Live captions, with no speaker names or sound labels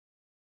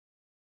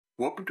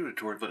Welcome to a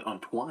tutorial on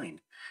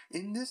Twine.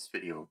 In this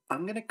video,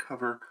 I'm going to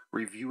cover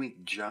reviewing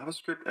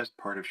JavaScript as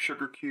part of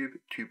SugarCube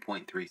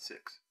 2.36.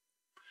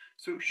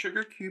 So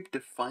SugarCube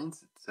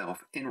defines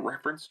itself in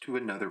reference to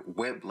another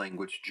web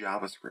language,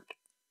 JavaScript.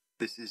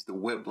 This is the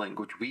web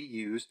language we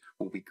use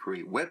when we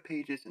create web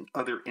pages and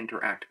other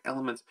interactive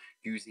elements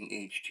using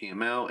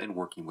HTML and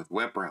working with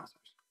web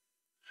browsers.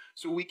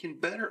 So we can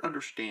better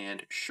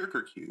understand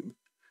SugarCube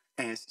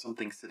as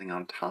something sitting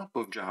on top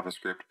of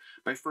JavaScript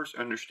by first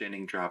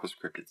understanding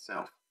JavaScript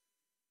itself.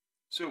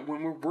 So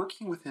when we're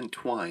working within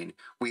Twine,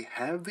 we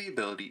have the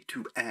ability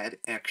to add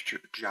extra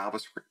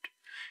JavaScript.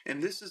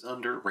 And this is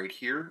under right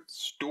here,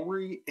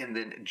 story, and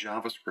then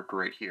JavaScript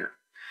right here.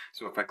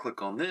 So if I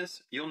click on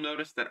this, you'll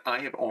notice that I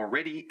have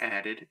already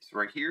added,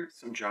 right here,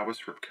 some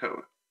JavaScript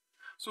code.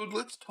 So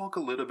let's talk a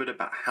little bit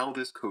about how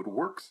this code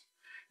works,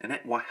 and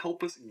that will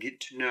help us get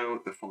to know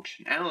the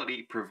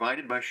functionality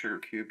provided by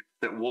SugarCube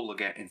that we'll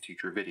look at in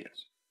future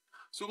videos.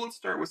 So let's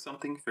start with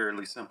something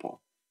fairly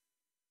simple.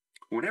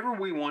 Whenever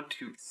we want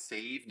to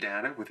save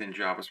data within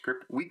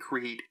JavaScript, we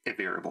create a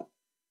variable.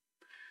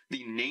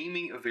 The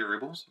naming of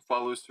variables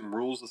follows some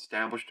rules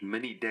established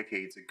many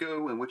decades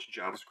ago in which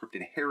JavaScript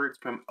inherits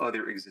from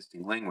other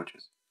existing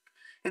languages.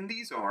 And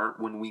these are,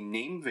 when we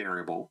name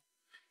variable,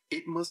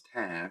 it must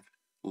have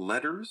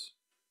letters,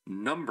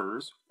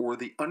 numbers, or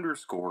the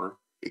underscore.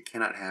 It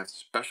cannot have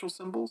special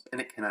symbols, and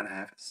it cannot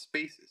have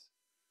spaces.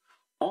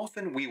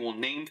 Often we will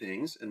name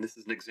things, and this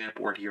is an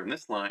example right here in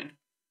this line,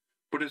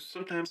 what is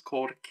sometimes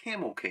called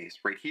camel case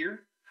right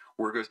here,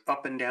 where it goes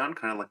up and down,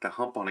 kind of like the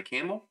hump on a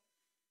camel.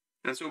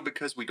 And so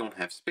because we don't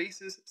have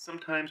spaces,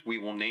 sometimes we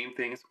will name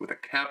things with a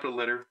capital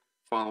letter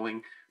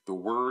following the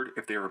word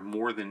if there are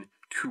more than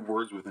two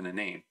words within a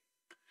name.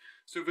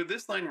 So for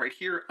this line right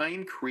here, I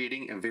am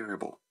creating a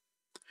variable.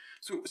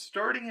 So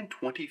starting in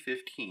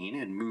 2015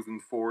 and moving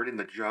forward in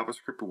the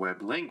JavaScript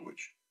web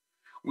language,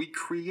 we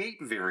create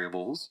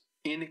variables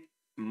in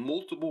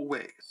multiple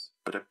ways,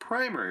 but a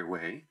primary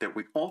way that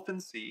we often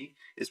see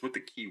is with the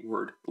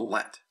keyword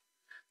let.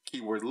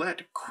 Keyword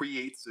let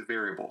creates a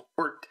variable,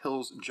 or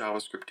tells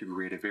JavaScript to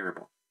create a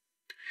variable.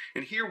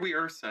 And here we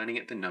are assigning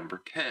it the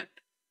number 10.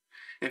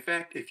 In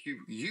fact, if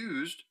you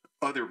used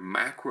other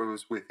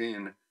macros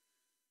within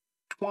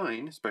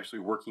Twine, especially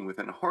working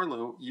within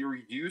Harlow, you're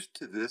used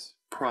to this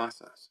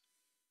process.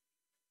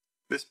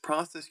 This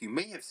process you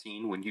may have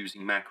seen when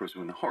using macros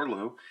in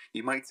Harlow.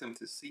 You might have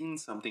seen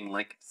something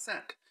like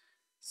set,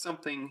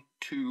 something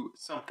to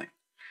something.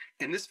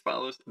 And this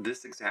follows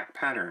this exact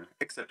pattern,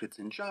 except it's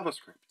in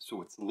JavaScript.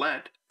 So it's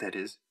let, that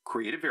is,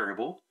 create a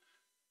variable,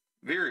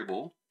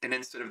 and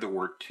instead of the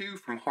word to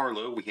from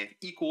Harlow, we have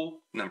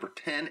equal number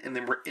 10, and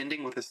then we're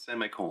ending with a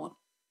semicolon.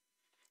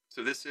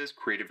 So this is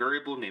create a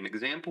variable, name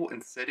example,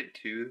 and set it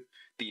to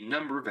the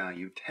number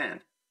value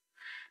 10.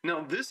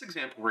 Now this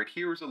example right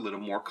here is a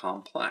little more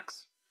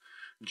complex.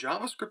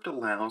 JavaScript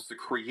allows the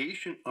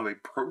creation of a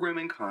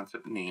programming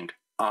concept named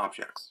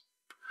objects.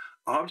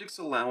 Objects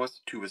allow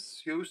us to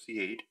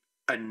associate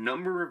a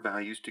number of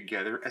values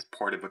together as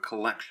part of a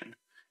collection,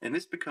 and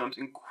this becomes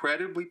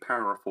incredibly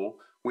powerful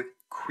with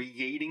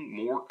creating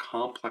more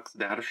complex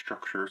data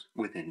structures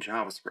within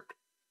JavaScript.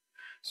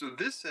 So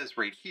this says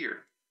right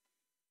here,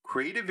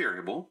 create a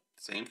variable,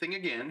 same thing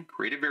again,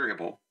 create a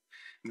variable.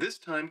 This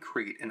time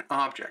create an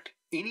object.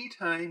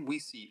 Anytime we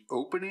see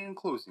opening and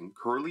closing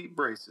curly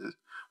braces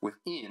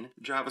within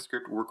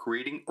JavaScript, we're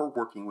creating or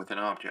working with an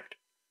object.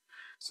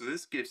 So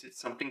this gives it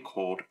something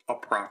called a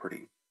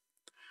property.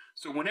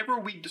 So whenever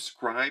we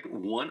describe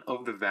one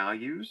of the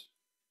values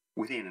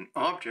within an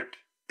object,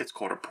 it's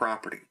called a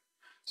property.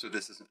 So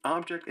this is an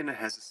object and it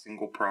has a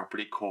single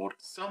property called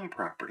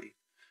SomeProperty.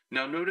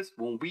 Now notice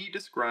when we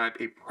describe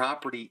a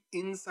property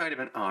inside of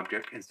an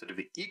object, instead of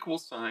the equal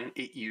sign,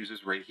 it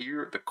uses right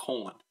here the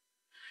colon.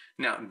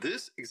 Now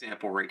this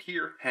example right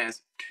here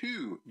has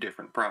two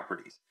different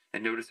properties,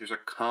 and notice there's a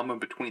comma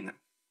between them.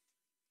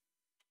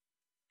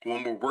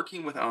 When we're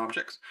working with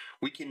objects,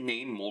 we can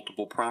name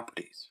multiple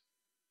properties.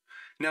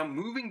 Now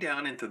moving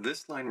down into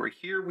this line right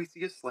here, we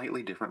see a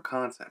slightly different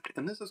concept,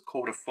 and this is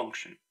called a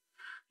function.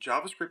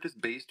 JavaScript is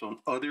based on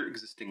other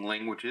existing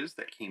languages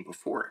that came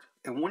before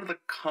it. And one of the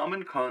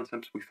common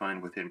concepts we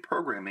find within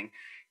programming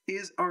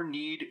is our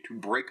need to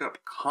break up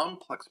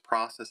complex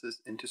processes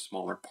into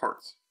smaller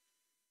parts.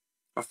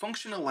 A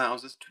function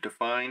allows us to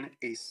define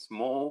a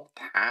small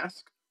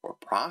task or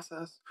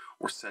process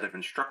or set of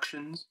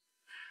instructions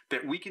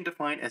that we can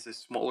define as a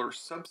smaller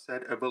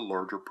subset of a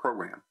larger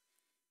program.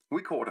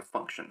 We call it a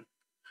function.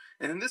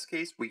 And in this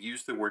case, we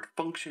use the word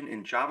function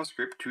in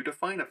JavaScript to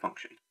define a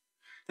function.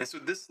 And so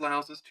this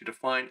allows us to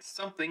define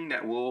something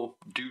that will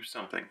do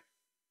something.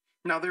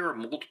 Now there are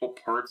multiple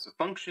parts of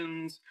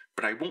functions,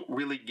 but I won't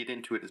really get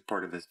into it as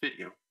part of this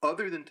video,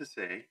 other than to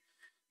say,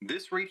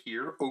 this right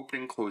here,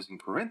 opening closing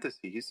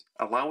parentheses,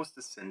 allow us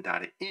to send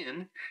data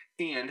in,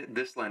 and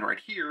this line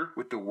right here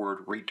with the word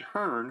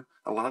return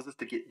allows us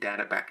to get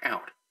data back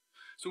out.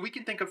 So we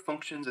can think of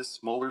functions as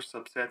smaller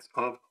subsets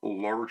of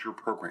larger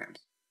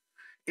programs.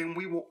 And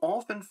we will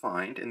often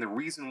find, and the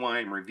reason why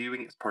I'm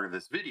reviewing as part of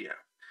this video,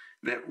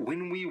 that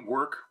when we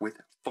work with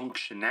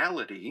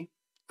functionality,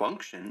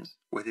 functions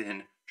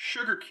within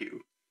SugarCube,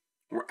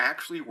 we're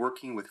actually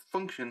working with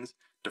functions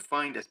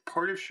defined as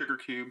part of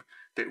SugarCube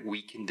that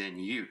we can then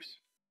use.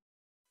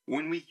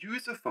 When we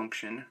use a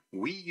function,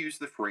 we use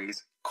the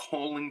phrase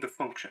calling the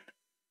function.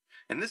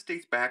 And this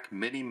dates back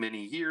many,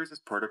 many years as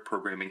part of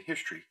programming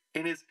history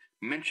and is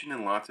mentioned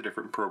in lots of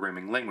different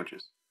programming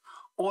languages.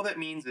 All that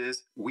means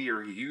is we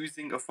are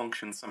using a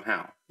function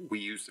somehow. We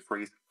use the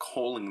phrase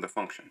calling the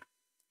function.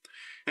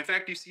 In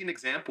fact, you see an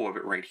example of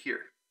it right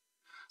here.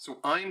 So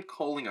I'm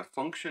calling a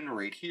function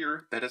right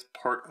here that is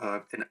part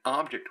of an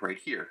object right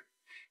here.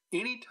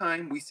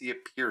 Anytime we see a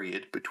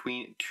period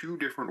between two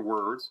different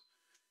words,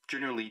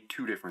 generally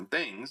two different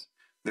things,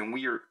 then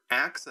we are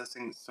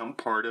accessing some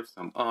part of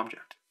some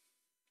object.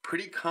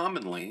 Pretty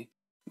commonly,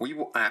 we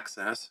will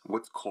access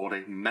what's called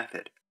a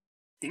method.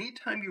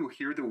 Anytime you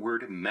hear the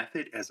word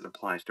method as it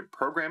applies to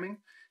programming,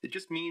 it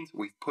just means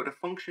we've put a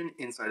function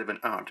inside of an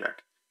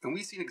object. And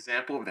we see an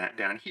example of that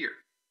down here.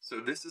 So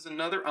this is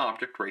another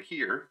object right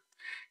here.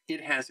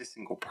 It has a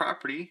single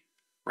property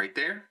right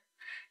there,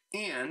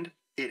 and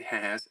it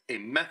has a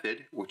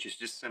method, which is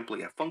just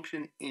simply a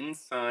function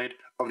inside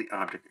of the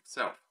object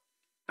itself.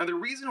 Now, the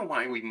reason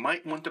why we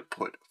might want to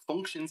put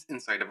functions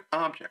inside of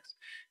objects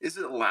is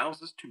it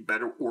allows us to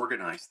better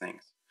organize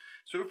things.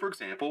 So, for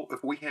example,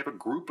 if we have a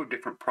group of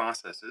different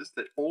processes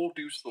that all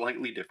do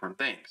slightly different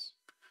things,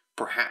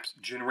 perhaps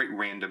generate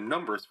random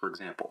numbers, for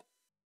example.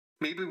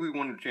 Maybe we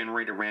want to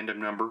generate a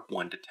random number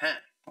 1 to 10,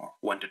 or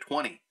 1 to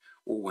 20,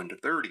 or 1 to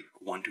 30, or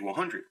 1 to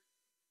 100.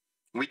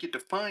 We could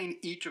define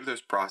each of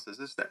those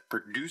processes that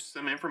produce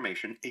some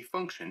information, a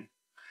function,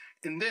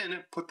 and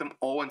then put them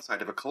all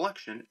inside of a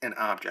collection, an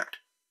object.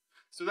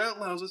 So that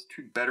allows us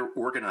to better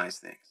organize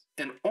things.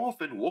 And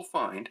often we'll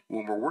find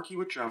when we're working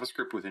with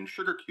JavaScript within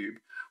SugarCube,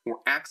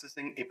 we're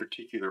accessing a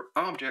particular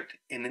object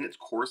and then its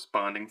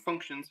corresponding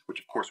functions, which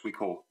of course we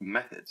call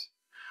methods.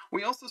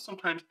 We also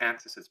sometimes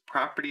access its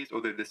properties,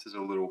 although this is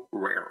a little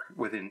rare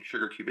within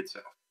SugarCube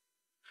itself.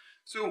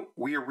 So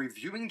we are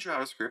reviewing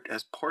JavaScript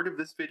as part of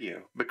this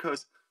video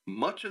because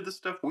much of the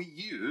stuff we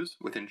use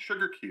within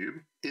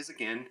SugarCube is,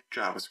 again,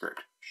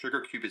 JavaScript.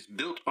 SugarCube is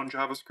built on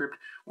JavaScript.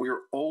 We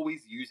are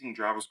always using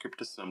JavaScript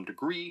to some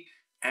degree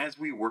as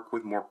we work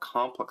with more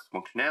complex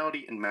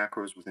functionality and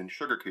macros within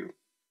SugarCube.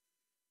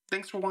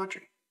 Thanks for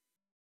watching.